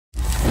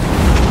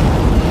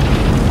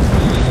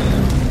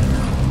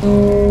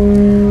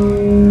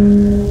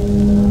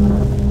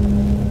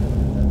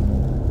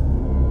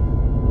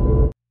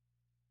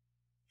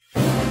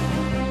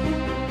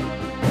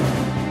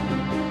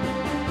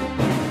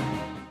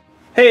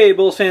Hey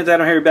BoLS fans,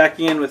 AdamHarry back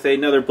again with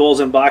another BoLS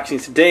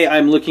unboxing. Today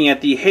I'm looking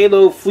at the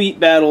Halo Fleet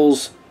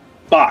Battles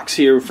box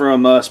here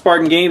from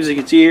Spartan Games. As you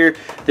can see here,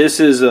 this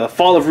is a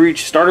Fall of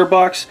Reach starter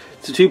box.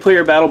 It's a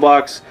 2-player battle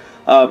box.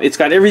 It's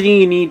got everything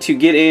you need to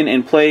get in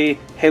and play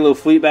Halo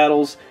Fleet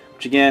Battles,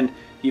 which again,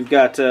 you've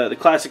got the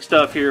classic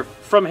stuff here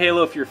from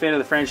Halo if you're a fan of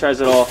the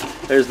franchise at all.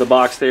 There's the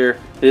box there.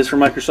 It is from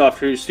Microsoft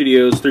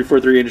Studios,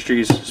 343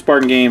 Industries,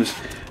 Spartan Games,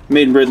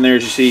 made in Britain there,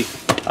 as you see.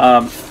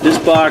 This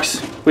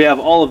box, we have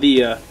all of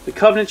the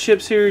Covenant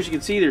ships here. As you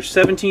can see, there's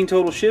 17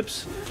 total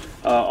ships.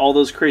 All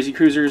those crazy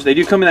cruisers. They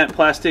do come in that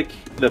plastic,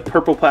 the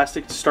purple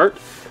plastic to start,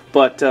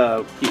 but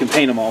you can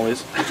paint them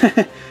always.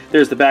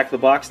 There's the back of the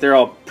box. They're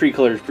all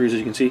pre-colored cruisers,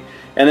 you can see.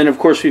 And then, of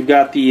course, we've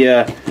got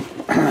the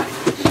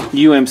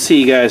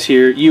UMC guys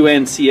here,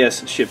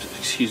 UNCS ships,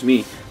 excuse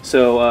me.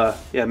 So,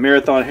 yeah,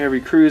 Marathon Heavy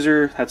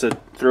Cruiser. That's a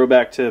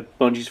throwback to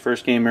Bungie's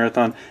first game,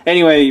 Marathon.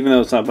 Anyway, even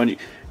though it's not Bungie.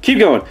 Keep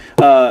going.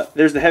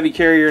 There's the heavy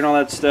carrier and all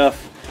that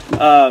stuff.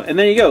 And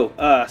there you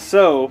go.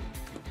 So,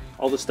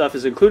 all the stuff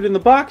is included in the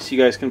box. You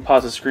guys can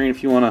pause the screen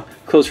if you want a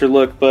closer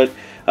look. But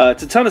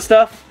it's a ton of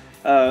stuff.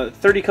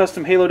 30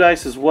 custom Halo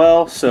dice as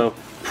well. So,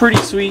 pretty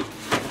sweet.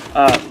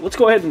 Let's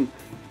go ahead and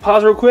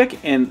pause real quick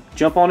and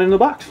jump on into the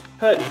box.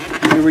 Cut.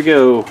 Here we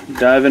go.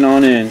 Diving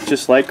on in.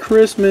 Just like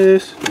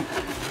Christmas.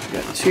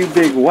 Got two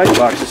big white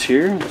boxes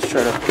here. Let's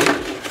try to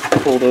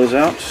pull those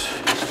out.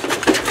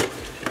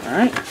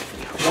 Alright.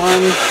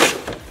 1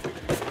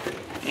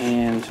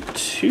 and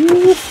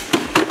 2.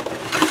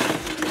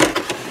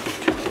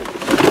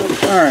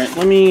 Alright,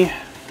 let me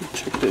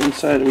check the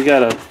inside. We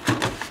got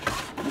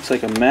looks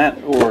like a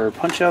mat or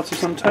punch outs of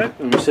some type.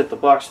 Let me set the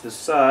box to the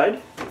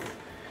side.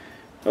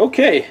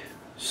 Okay,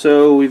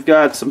 so we've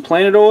got some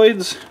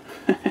planetoids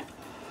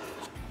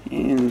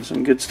and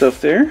some good stuff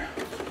there.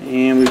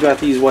 And we've got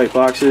these white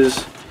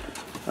boxes.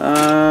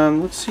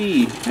 Let's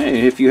see.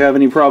 Hey, if you have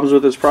any problems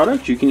with this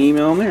product, you can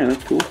email them there.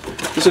 That's cool.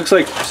 This looks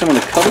like some of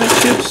the Covenant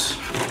ships.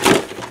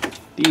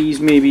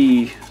 These may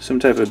be some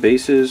type of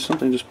bases.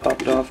 Something just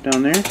popped off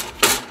down there.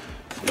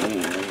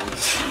 And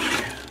let's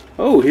see.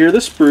 Oh, here are the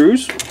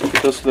sprues. We'll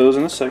get those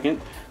in a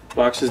second.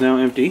 Box is now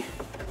empty.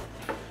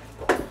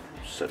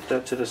 Set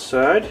that to the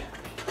side.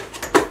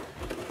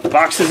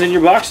 Boxes in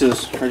your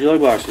boxes. How'd you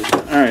like boxes?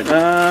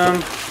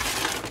 Alright,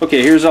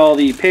 okay, here's all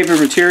the paper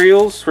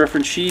materials,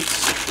 reference sheets.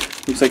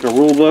 Looks like a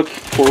rule book,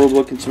 core rule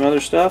book, and some other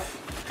stuff.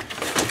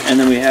 And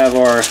then we have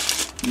our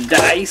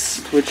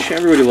dice, which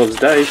everybody loves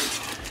dice.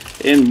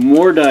 And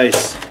more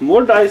dice.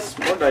 More dice.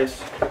 More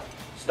dice.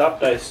 Stop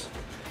dice.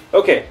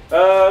 Okay,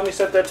 let me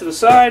set that to the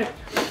side.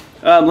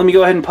 Let me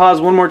go ahead and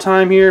pause one more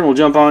time here, and we'll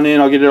jump on in.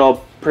 I'll get it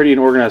all pretty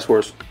and organized for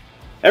us.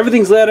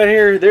 Everything's laid out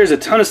here. There's a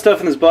ton of stuff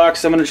in this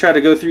box. I'm going to try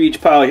to go through each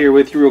pile here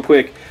with you real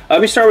quick.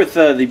 Let me start with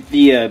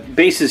the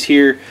bases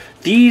here.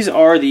 These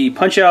are the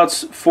punch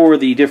outs for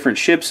the different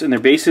ships and their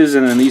bases,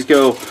 and then these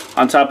go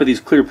on top of these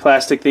clear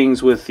plastic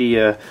things with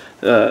the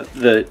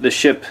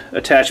ship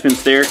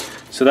attachments there.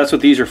 So that's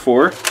what these are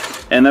for.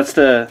 And that's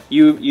the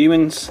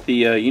UNs, the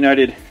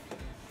United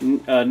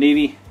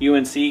Navy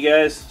UNC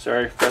guys.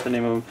 Sorry, forgot the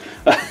name of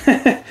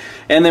them.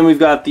 And then we've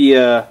got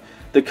the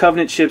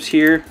Covenant ships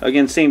here.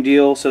 Again, same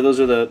deal. So those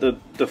are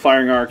the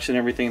firing arcs and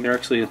everything. They're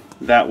actually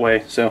that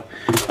way. So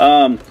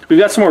we've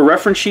got some more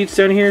reference sheets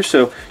down here.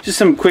 So just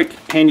some quick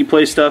handy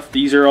play stuff.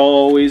 These are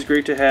always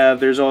great to have.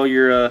 There's all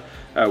your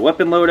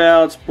weapon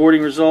loadouts,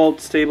 boarding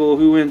results, table,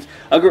 who wins.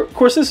 Of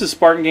course, this is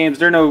Spartan Games.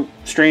 They're no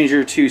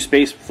stranger to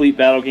space fleet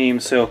battle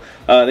games, so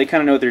they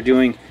kind of know what they're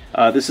doing.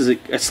 This is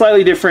a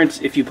slightly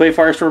different, if you play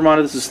Firestorm on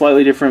it, this is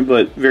slightly different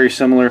but very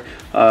similar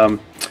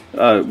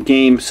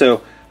game.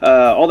 So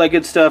all that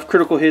good stuff,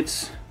 critical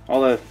hits,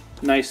 all the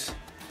nice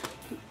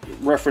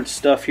reference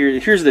stuff here.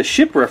 Here's the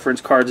ship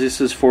reference cards.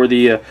 This is for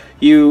the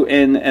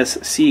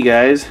UNSC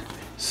guys.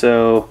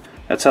 So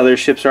that's how their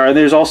ships are. And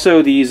there's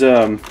also these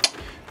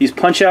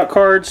punch out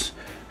cards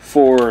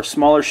for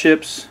smaller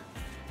ships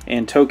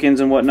and tokens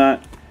and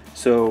whatnot.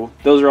 So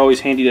those are always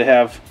handy to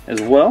have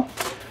as well.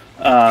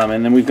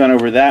 And then we've gone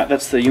over that.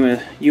 That's the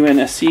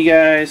UNSC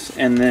guys.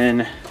 And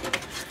then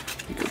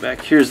we go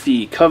back. Here's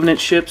the Covenant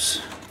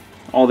ships.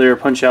 All their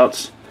punch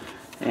outs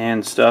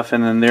and stuff,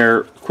 and then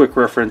their quick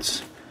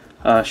reference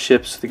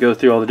ships to go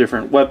through all the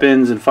different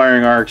weapons and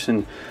firing arcs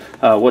and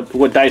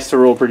what dice to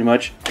roll, pretty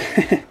much.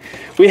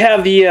 We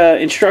have the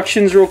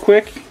instructions real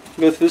quick.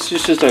 This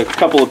is just a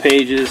couple of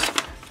pages.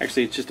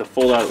 Actually, it's just a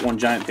fold out one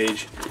giant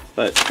page,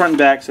 but front and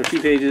back, so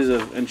 2 pages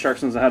of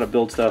instructions on how to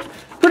build stuff.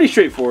 Pretty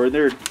straightforward.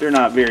 They're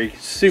not very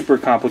super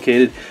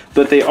complicated,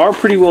 but they are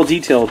pretty well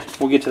detailed.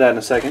 We'll get to that in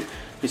a second.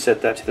 We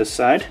set that to the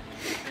side.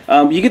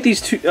 You get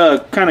these two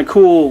kind of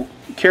cool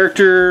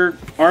character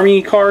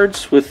army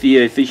cards with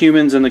the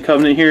humans and the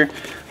Covenant here.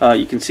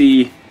 You can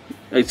see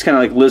it's kind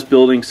of like list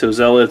building, so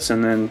Zealots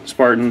and then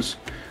Spartans.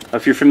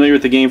 If you're familiar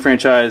with the game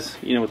franchise,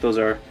 you know what those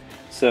are.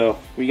 So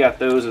we got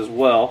those as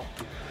well.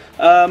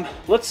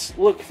 Let's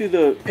look through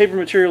the paper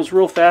materials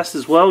real fast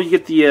as well. You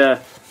get the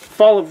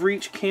Fall of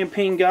Reach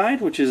campaign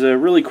guide, which is a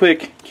really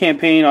quick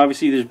campaign.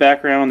 Obviously there's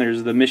background,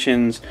 there's the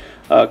missions,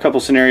 A couple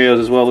scenarios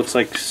as well. Looks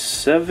like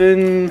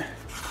 7,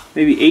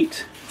 maybe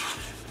 8.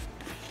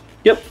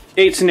 Yep,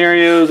 8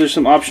 scenarios. There's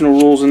some optional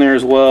rules in there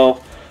as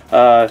well.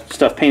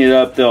 Stuff painted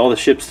up, all the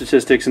ship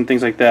statistics and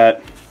things like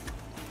that.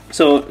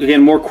 So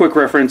again, more quick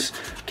reference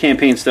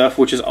campaign stuff,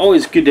 which is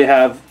always good to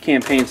have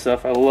campaign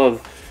stuff. I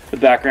love the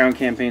background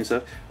campaign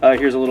stuff.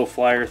 Here's a little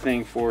flyer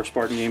thing for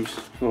Spartan Games,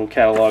 a little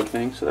catalog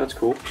thing, so that's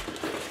cool.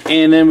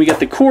 And then we got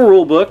the core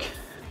rule book.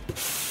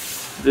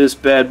 This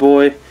bad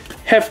boy,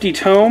 hefty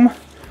tome,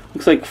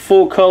 looks like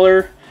full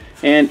color,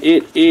 and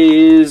it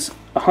is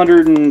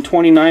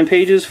 129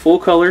 pages, full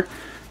color.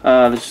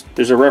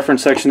 There's a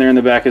reference section there in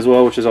the back as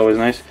well, which is always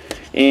nice.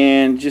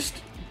 And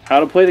just how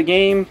to play the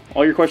game,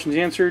 all your questions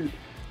answered.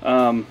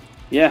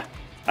 Yeah,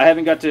 I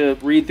haven't got to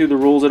read through the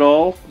rules at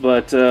all,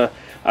 but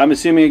I'm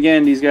assuming,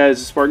 again, these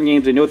guys, Spartan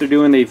Games, they know what they're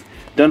doing. They've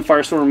done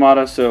Firestorm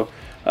Armada, so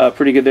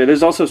pretty good there.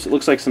 There's also, it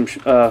looks like, some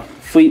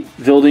fleet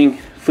building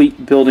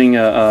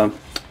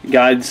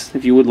guides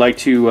if you would like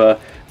to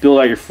build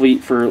out your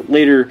fleet for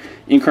later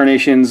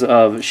incarnations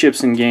of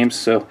ships and games.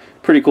 So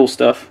pretty cool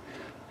stuff.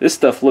 This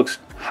stuff looks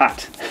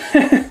hot.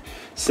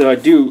 So I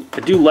do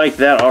like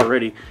that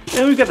already.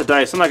 And we've got the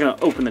dice. I'm not going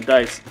to open the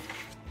dice.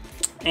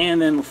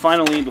 And then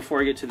finally, before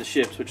I get to the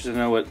ships, which is I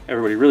know what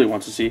everybody really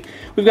wants to see,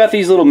 we've got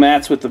these little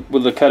mats with the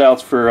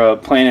cutouts for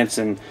planets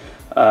and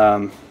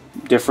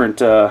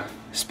different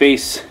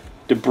space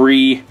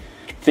debris,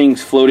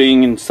 things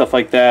floating and stuff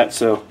like that.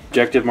 So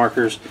objective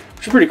markers,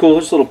 which are pretty cool.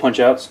 Just little punch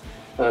outs,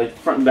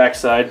 front and back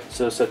side.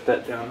 So set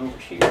that down over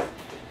here.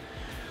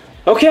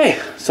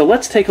 Okay, so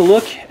let's take a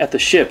look at the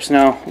ships.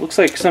 Now, looks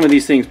like some of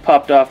these things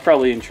popped off,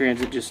 probably in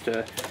transit, just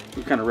we're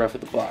kind of rough at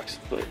the box,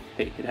 but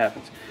hey, it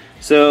happens.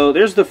 So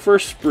there's the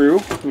first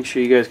sprue. Make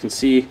sure you guys can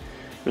see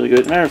really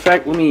good. Matter of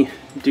fact, let me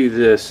do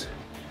this.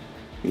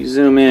 You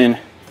zoom in,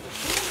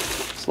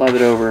 slide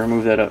it over,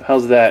 move that up.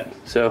 How's that?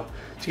 So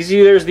you can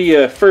see there's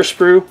the first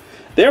sprue.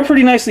 They're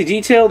pretty nicely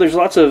detailed. There's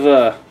lots of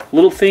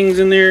little things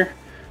in there.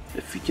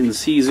 If you can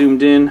see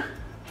zoomed in.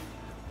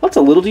 Lots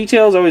of little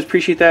details. I always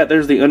appreciate that.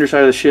 There's the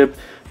underside of the ship.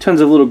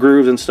 Tons of little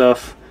grooves and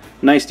stuff.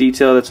 Nice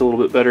detail. That's a little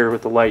bit better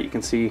with the light. You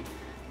can see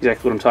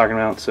exactly what I'm talking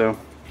about. So,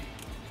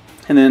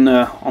 and then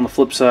on the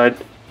flip side,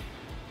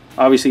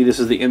 obviously this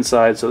is the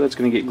inside, so that's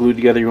going to get glued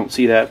together. You won't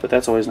see that, but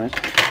that's always nice.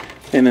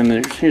 And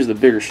then here's the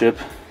bigger ship.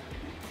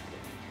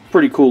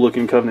 Pretty cool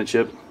looking Covenant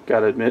ship,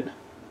 gotta admit.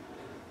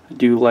 I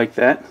do like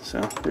that.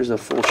 So there's a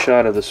full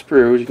shot of the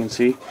sprue, as you can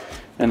see.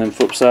 And then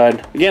flip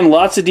side. Again,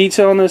 lots of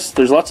detail on this.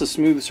 There's lots of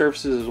smooth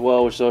surfaces as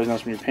well, which is always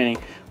nice when you're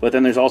painting. But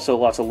then there's also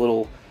lots of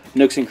little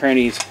nooks and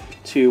crannies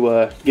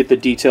to get the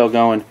detail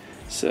going.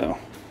 So,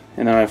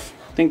 and then I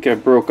think I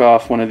broke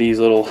off one of these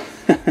little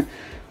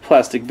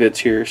plastic bits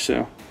here.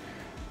 So,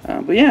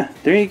 but yeah,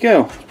 there you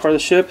go. Part of the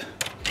ship.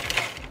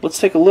 Let's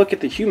take a look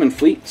at the human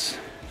fleets.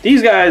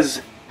 These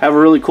guys have a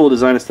really cool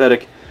design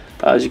aesthetic,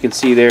 as you can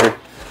see there.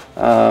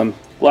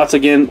 Lots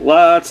of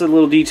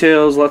little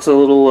details, lots of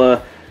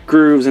little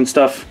grooves and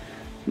stuff.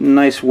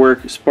 Nice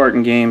work,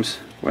 Spartan Games.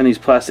 Wearing these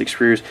plastic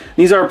screws.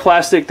 These are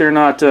plastic. They're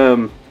not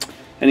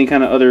any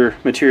kind of other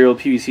material,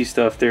 PVC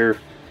stuff. They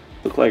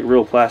look like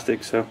real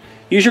plastic. So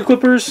use your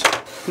clippers.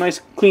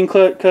 Nice clean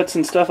cuts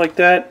and stuff like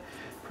that.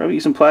 Probably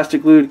use some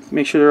plastic glue to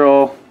make sure they're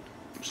all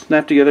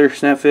snapped together,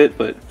 snap fit,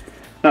 but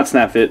not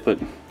snap fit, but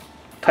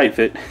tight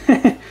fit.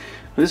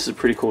 This is a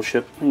pretty cool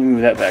ship. Let me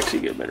move that back so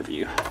you get a better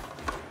view.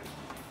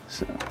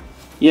 So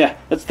yeah,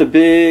 that's the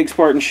big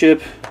Spartan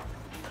ship.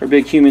 Our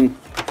big human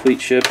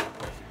fleet ship,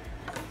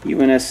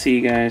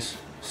 UNSC, guys.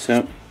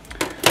 So,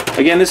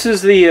 again, this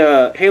is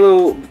the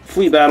Halo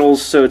Fleet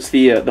Battles. So it's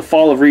the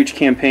Fall of Reach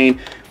campaign,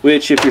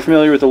 which, if you're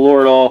familiar with the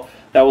lore at all,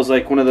 that was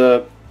like one of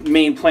the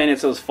main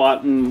planets that was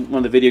fought in one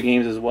of the video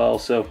games as well.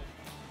 So,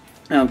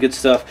 good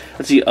stuff.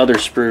 That's the other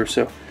sprue.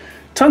 So,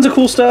 tons of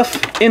cool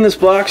stuff in this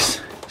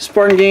box.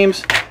 Spartan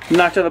Games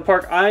knocked out of the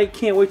park. I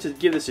can't wait to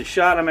give this a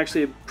shot. I'm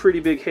actually a pretty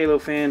big Halo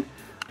fan.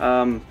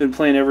 Been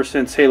playing ever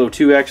since Halo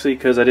 2, actually,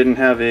 because I didn't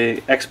have a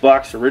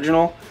Xbox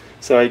original,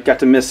 so I got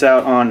to miss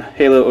out on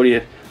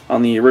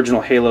on the original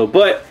Halo.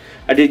 But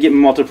I did get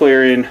my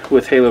multiplayer in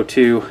with Halo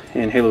 2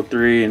 and Halo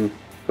 3 and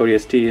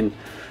ODST and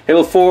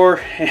Halo 4,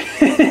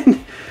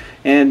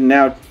 and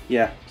now,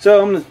 yeah.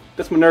 So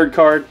that's my nerd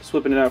card,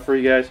 slipping it out for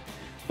you guys.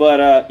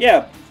 But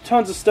yeah,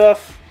 tons of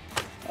stuff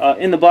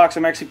in the box.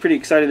 I'm actually pretty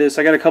excited this.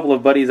 I got a couple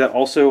of buddies that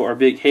also are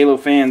big Halo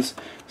fans,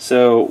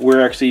 so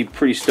we're actually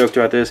pretty stoked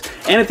about this.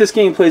 And if this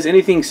game plays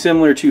anything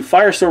similar to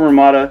Firestorm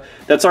Armada,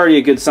 that's already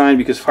a good sign,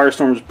 because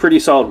Firestorm is a pretty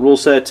solid rule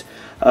set,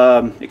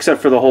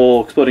 except for the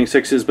whole exploding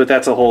sixes, but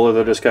that's a whole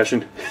other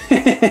discussion.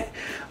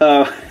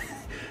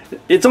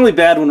 It's only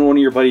bad when one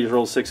of your buddies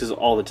rolls sixes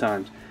all the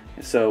time,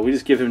 so we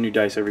just give him new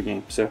dice every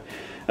game. So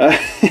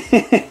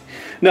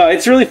no,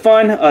 it's really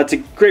fun. It's a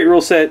great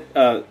rule set.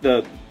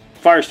 The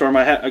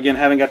Firestorm, again,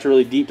 haven't got to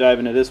really deep dive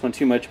into this one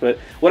too much, but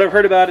what I've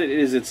heard about it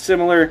is it's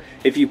similar.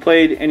 If you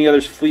played any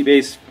other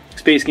fleet-based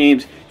space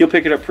games, you'll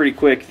pick it up pretty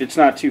quick. It's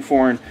not too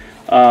foreign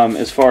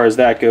as far as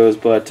that goes,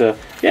 but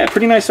yeah,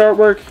 pretty nice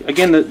artwork.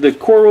 Again, the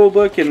core rule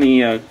book and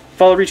the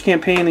Fall of Reach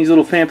campaign, these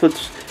little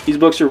pamphlets, These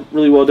books are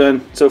really well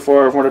done so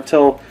far, from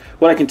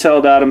what I can tell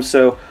about them.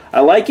 So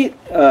I like it.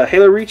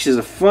 Halo Reach is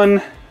a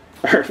fun,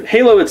 or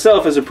Halo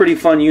itself is a pretty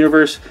fun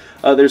universe.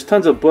 There's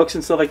tons of books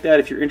and stuff like that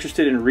if you're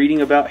interested in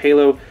reading about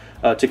Halo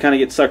to kind of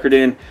get suckered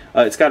in.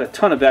 It's got a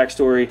ton of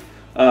backstory,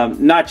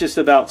 not just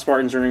about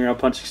Spartans running around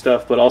punching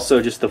stuff, but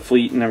also just the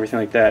fleet and everything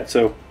like that.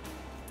 So,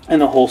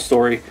 and the whole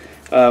story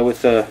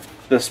with the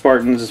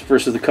Spartans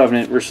versus the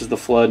Covenant versus the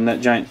Flood and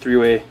that giant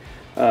three-way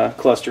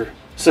cluster.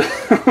 So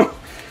I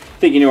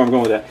think you know where I'm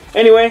going with that.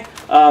 Anyway,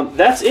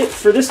 that's it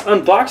for this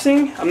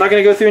unboxing. I'm not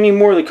going to go through any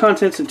more of the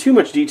contents in too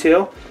much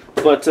detail,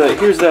 but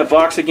here's that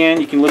box again.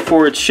 You can look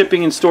for it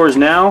shipping in stores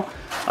now.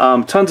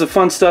 Tons of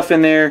fun stuff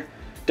in there.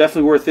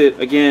 Definitely worth it.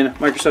 Again,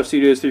 Microsoft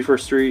Studios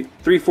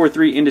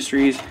 343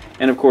 Industries,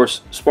 and of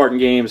course Spartan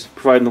Games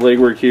providing the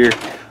legwork here.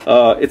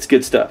 It's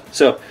good stuff.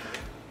 So,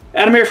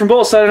 AdamHarry from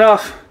BoLS signing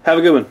off. Have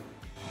a good one.